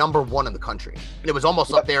was number 1 in the country. And it was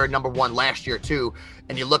almost up there at number 1 last year, too.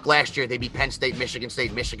 And you look last year, they beat Penn State,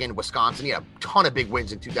 Michigan, Wisconsin. He had a ton of big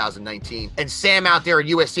wins in 2019. And Sam out there at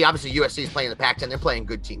USC, obviously USC is playing the Pac-10. They're playing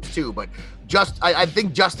good teams, too. But I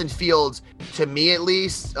think Justin Fields, to me at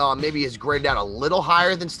least, maybe is graded out a little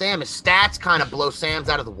higher than Sam. His stats kind of blow Sam's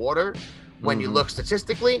out of the water. When you look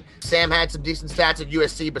statistically, Sam had some decent stats at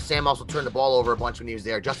USC, but Sam also turned the ball over a bunch when he was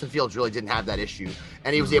there. Justin Fields really didn't have that issue,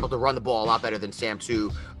 and he was able to run the ball a lot better than Sam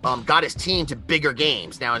too. Got his team to bigger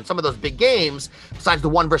games. Now, in some of those big games, besides the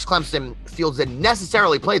one versus Clemson, Fields didn't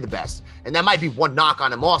necessarily play the best. And that might be one knock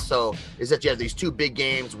on him also, is that you have these 2 big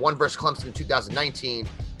games, one versus Clemson in 2019,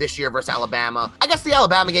 this year versus Alabama. I guess the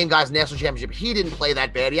Alabama game, guys, national championship, he didn't play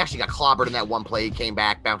that bad. He actually got clobbered in that one play. He came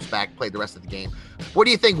back, bounced back, played the rest of the game. What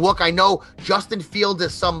do you think, Wook? I know Justin Fields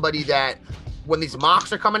is somebody that when these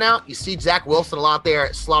mocks are coming out, you see Zach Wilson a lot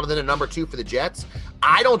there, slotted in at number 2 for the Jets.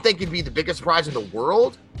 I don't think it'd be the biggest surprise in the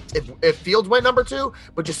world if Fields went number 2,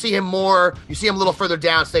 but you see him a little further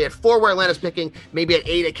down, say at 4 where Atlanta's picking, maybe at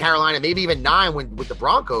 8 at Carolina, maybe even 9 with the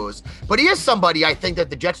Broncos. But he is somebody I think that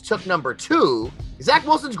the Jets took number 2. Zach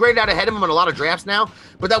Wilson's graded out ahead of him in a lot of drafts now,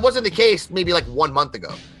 but that wasn't the case maybe like 1 month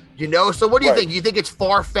ago. So what do you think? Do you think it's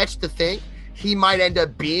far-fetched to think he might end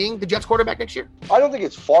up being the Jets quarterback next year? I don't think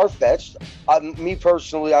it's far-fetched. Me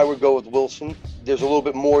personally, I would go with Wilson. There's a little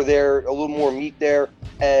bit more there, a little more meat there.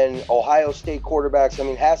 And Ohio State quarterbacks, I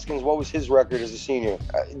mean, Haskins, what was his record as a senior?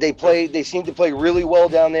 They seem to play really well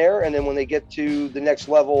down there, and then when they get to the next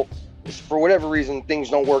level, for whatever reason,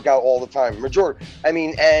 things don't work out all the time.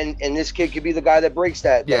 And this kid could be the guy that breaks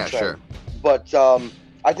that. Yeah, trend. sure. But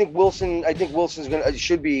I think Wilson's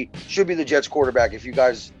should be the Jets quarterback if you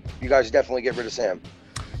guys definitely get rid of Sam.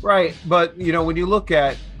 Right, but when you look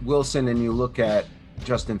at Wilson and you look at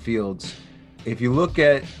Justin Fields, if you look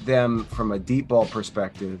at them from a deep ball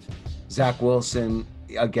perspective, Zach Wilson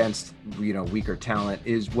against weaker talent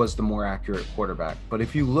was the more accurate quarterback. But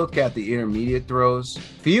if you look at the intermediate throws,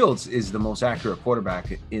 Fields is the most accurate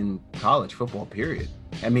quarterback in college football, period.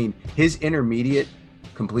 I mean, his intermediate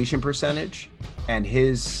completion percentage and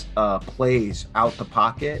his plays out the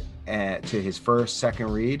pocket to his first,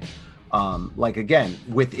 second read, again,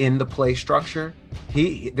 within the play structure,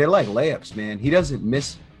 they're like layups, man. He doesn't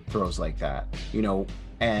miss throws like that,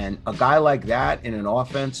 and a guy like that in an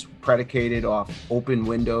offense predicated off open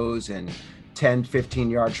windows and 10,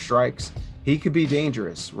 15-yard strikes, he could be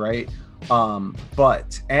dangerous, right?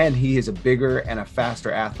 And he is a bigger and a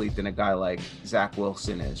faster athlete than a guy like Zach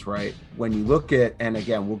Wilson is, right? When you look at, and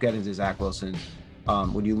again, we'll get into Zach Wilson,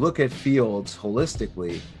 when you look at Fields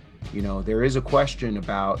holistically, there is a question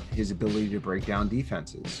about his ability to break down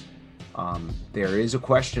defenses. There is a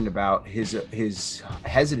question about his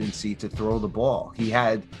hesitancy to throw the ball. He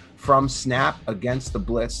had, from snap against the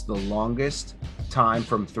blitz, the longest time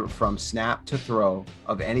from snap to throw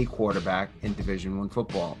of any quarterback in Division I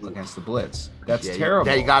football against the blitz. That's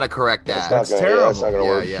terrible. Yeah, you got to correct that. That's terrible. That's not gonna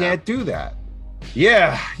work. You can't do that.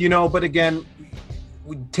 Yeah, but again,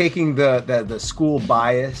 taking the school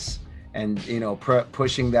bias and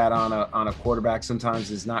pushing that on a quarterback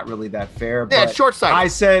sometimes is not really that fair. Yeah, it's short-sighted. I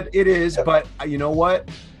said it is, but you know what?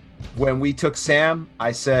 When we took Sam,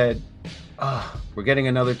 I said, we're getting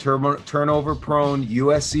another turnover-prone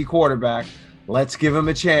USC quarterback. Let's give him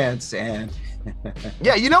a chance. And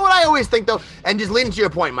yeah, you know what I always think, though, and just leading to your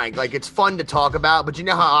point, Mike, it's fun to talk about, but you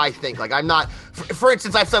know how I think. I'm not, for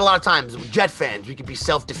instance, I've said a lot of times, Jet fans, we can be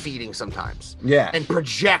self-defeating sometimes. Yeah. And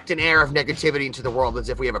project an air of negativity into the world as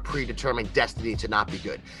if we have a predetermined destiny to not be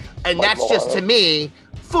good. And that's just, to me,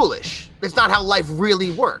 foolish. It's not how life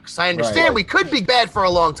really works. I understand we could be bad for a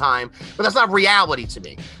long time, but that's not reality to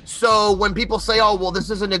me. So when people say, oh, well,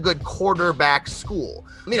 this isn't a good quarterback school,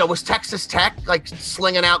 was Texas Tech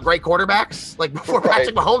slinging out great quarterbacks before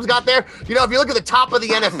Patrick Mahomes got there? If you look at the top of the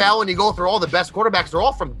NFL and you go through all the best quarterbacks, they're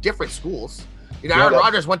all from different schools. Aaron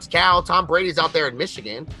Rodgers went to Cal, Tom Brady's out there in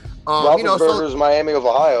Michigan. Roethlisberger's Miami of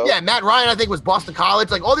Ohio. Yeah, Matt Ryan, I think, was Boston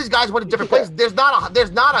College. All these guys went to different places. There's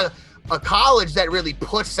not a college that really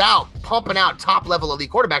pumping out top-level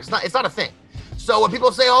elite quarterbacks. It's not a thing. So when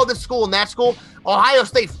people say, oh, this school and that school, Ohio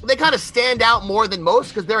State, they kind of stand out more than most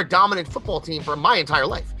because they're a dominant football team for my entire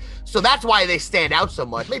life. So that's why they stand out so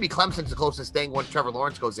much. Maybe Clemson's the closest thing once Trevor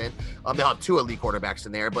Lawrence goes in. They'll have 2 elite quarterbacks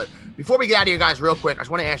in there. But before we get out of here, guys, real quick, I just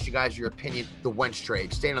want to ask you guys your opinion, the Wentz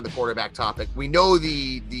trade, staying on the quarterback topic. We know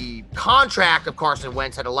the contract of Carson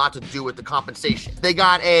Wentz had a lot to do with the compensation. They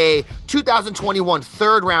got a 2021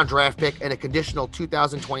 third-round draft pick and a conditional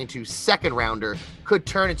 2022 second-rounder, could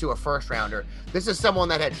turn into a first-rounder. This is someone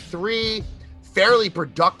that had 3 fairly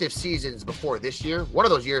productive seasons before this year. One of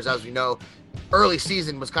those years, as we know, early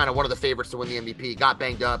season was kind of one of the favorites to win the MVP. Got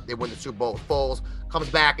banged up. They win the Super Bowl with Foles. Comes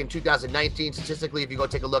back in 2019. Statistically, if you go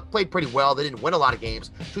take a look, played pretty well. They didn't win a lot of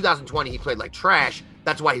games. 2020, he played like trash.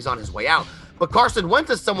 That's why he's on his way out. But Carson Wentz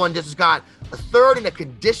is someone just got a third and a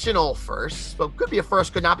conditional first. So could be a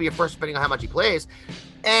first, could not be a first, depending on how much he plays.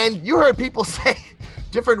 And you heard people say,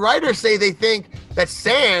 different writers say they think that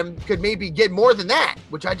Sam could maybe get more than that,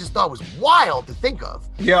 which I just thought was wild to think of.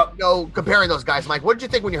 Yeah. Comparing those guys. Mike, what did you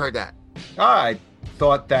think when you heard that? I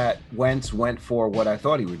thought that Wentz went for what I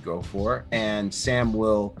thought he would go for, and Sam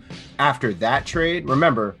will, after that trade,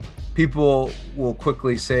 remember, people will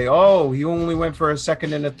quickly say, oh, he only went for a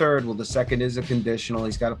second and a third. Well, the second is a conditional.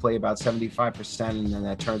 He's got to play about 75%, and then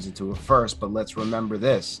that turns into a first. But let's remember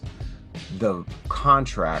this. The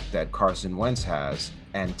contract that Carson Wentz has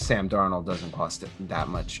and Sam Darnold doesn't cost that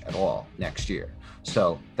much at all next year.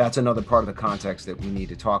 So that's another part of the context that we need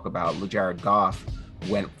to talk about. Jared Goff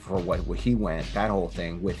went for what he went, that whole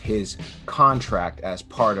thing, with his contract as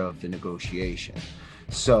part of the negotiation.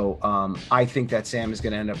 So I think that Sam is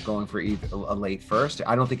going to end up going for either a late first.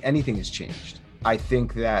 I don't think anything has changed. I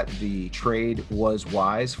think that the trade was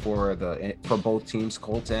wise for both teams,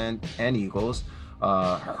 Colts and Eagles.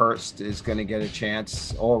 Hurst is going to get a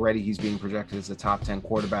chance. Already he's being projected as a top 10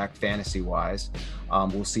 quarterback fantasy wise.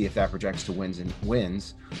 We'll see if that projects to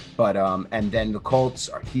wins. But and then the Colts,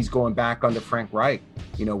 he's going back under Frank Reich,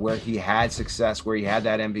 where he had success, where he had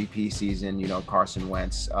that MVP season, Carson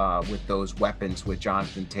Wentz with those weapons with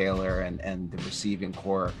Jonathan Taylor and the receiving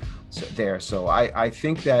core there. So I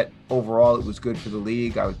think that overall it was good for the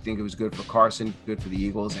league. I would think it was good for Carson, good for the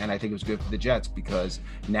Eagles, and I think it was good for the Jets, because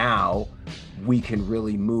now we can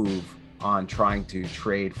really move on trying to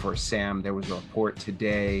trade for Sam. There was a report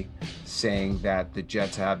today saying that the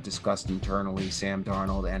Jets have discussed internally Sam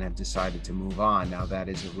Darnold and have decided to move on. Now that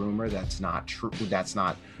is a rumor. That's not true. That's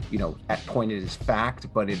not, pointed as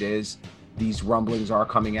fact, but it is. These rumblings are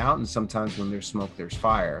coming out, and sometimes when there's smoke, there's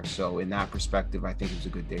fire. So in that perspective, I think it was a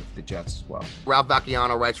good day for the Jets as well. Ralph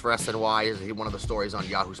Vacchiano writes for SNY, is one of the stories on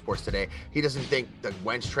Yahoo Sports today. He doesn't think the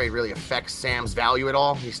Wentz trade really affects Sam's value at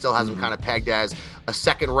all. He still has him kind of pegged as a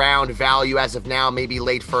second round value as of now, maybe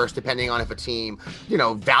late first, depending on if a team,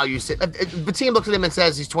 values it. If the team looks at him and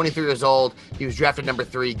says he's 23 years old, he was drafted number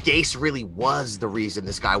 3, Gase really was the reason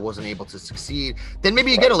this guy wasn't able to succeed, then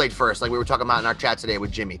maybe you get a late first, like we were talking about in our chat today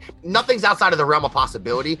with Jimmy. Nothing's outside of the realm of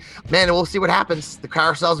possibility, man. And we'll see what happens. The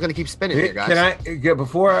carousel is going to keep spinning here, guys. Can I get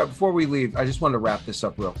before we leave? I just want to wrap this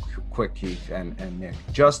up real quick, Keith and Nick.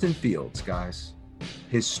 Justin Fields, guys,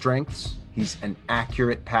 his strengths: he's an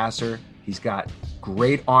accurate passer. He's got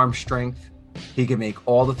great arm strength. He can make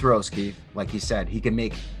all the throws, Keith. Like he said, he can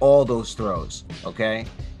make all those throws. Okay,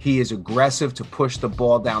 he is aggressive to push the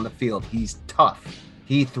ball down the field. He's tough.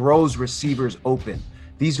 He throws receivers open.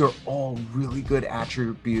 These are all really good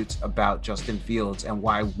attributes about Justin Fields and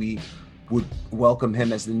why we would welcome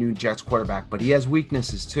him as the new Jets quarterback. But he has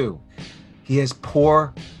weaknesses too. He has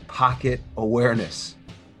poor pocket awareness.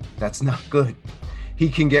 That's not good. He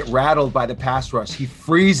can get rattled by the pass rush. He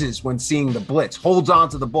freezes when seeing the blitz, holds on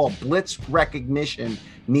to the ball. Blitz recognition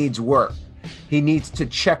needs work. He needs to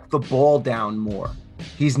check the ball down more.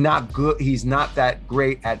 He's not good. He's not that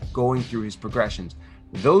great at going through his progressions.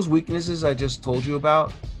 Those weaknesses I just told you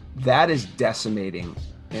about, that is decimating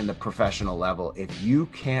in the professional level. If you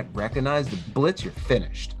can't recognize the blitz, you're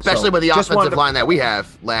finished. Especially with the offensive line that we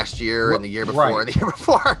have last year and the year before. The year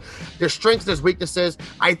before, there's strengths, there's weaknesses.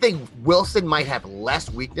 I think Wilson might have less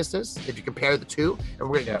weaknesses if you compare the two. And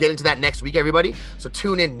we're going to get into that next week, everybody. So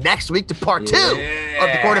tune in next week to part 2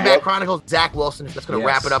 of the Quarterback Chronicles. Zach Wilson. That's going to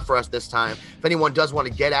wrap it up for us this time. If anyone does want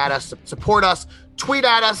to get at us, support us, tweet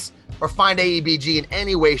at us, or find AEBG in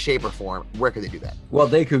any way, shape, or form, where could they do that? Well,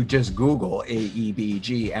 they could just Google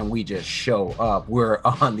AEBG and we just show up. We're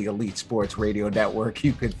on the Elite Sports Radio Network.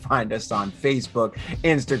 You could find us on Facebook,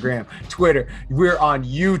 Instagram, Twitter. We're on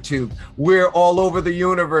YouTube. We're all over the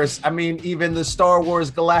universe. I mean, even the Star Wars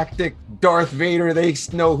Galactic Darth Vader, they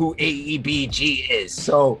know who AEBG is.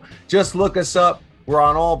 So just look us up. We're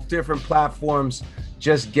on all different platforms.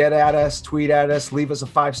 Just get at us, tweet at us, leave us a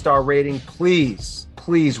 5-star rating, please.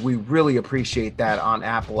 We really appreciate that on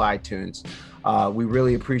Apple iTunes. We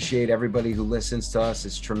really appreciate everybody who listens to us.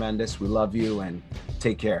 It's tremendous. We love you, and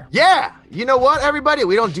take care. Yeah. You know what, everybody?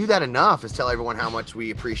 We don't do that enough, is tell everyone how much we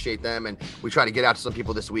appreciate them. And we try to get out to some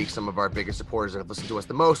people this week, some of our biggest supporters that have listened to us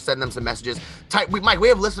the most, send them some messages. Mike, we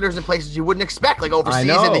have listeners in places you wouldn't expect, like overseas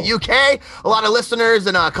in the UK. A lot of listeners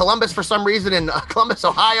in Columbus for some reason, in Columbus,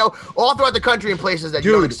 Ohio, all throughout the country in places that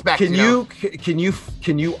you don't expect.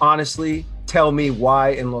 Can you honestly tell me why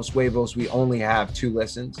in Los Huevos we only have 2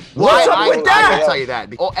 listens? What's up with that? I can tell you that.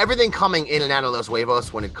 Everything coming in and out of Los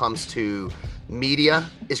Huevos when it comes to media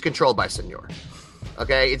is controlled by Senor.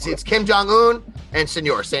 Okay, it's Kim Jong-un and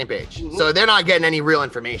Senor, same page. So they're not getting any real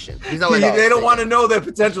information. They don't want to know the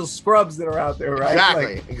potential scrubs that are out there,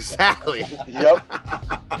 right? Exactly. Yep.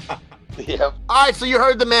 Yep. All right, so you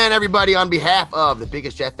heard the man, everybody. On behalf of the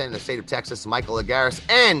biggest Jet fan in the state of Texas, Michael Agaris,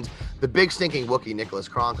 and the big stinking Wookiee, Nicholas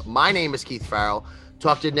Kronk. My name is Keith Farrell.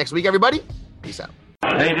 Talk to you next week, everybody. Peace out.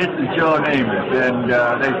 Hey, this is Joe Namath, and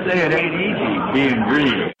they say it ain't easy being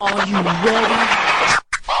green. Are you ready?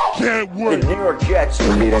 Can't wait. The New York Jets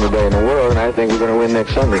Can beat anybody in the world, and I think we're going to win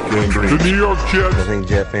next Sunday. The New York Jets. I think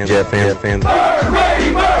Jet fans Bird,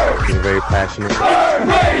 Brady, Bird! are very passionate. Bird,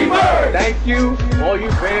 Brady, Bird! Thank you, all you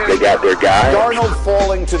fans. They got their guy. Darnold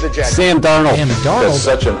falling to the Jets. Sam Darnold. That's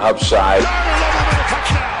such an upside.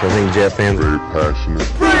 I think Jet fans are Very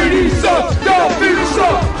passionate. Brady sucks! Don't be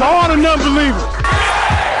sucks! To all the non-believers.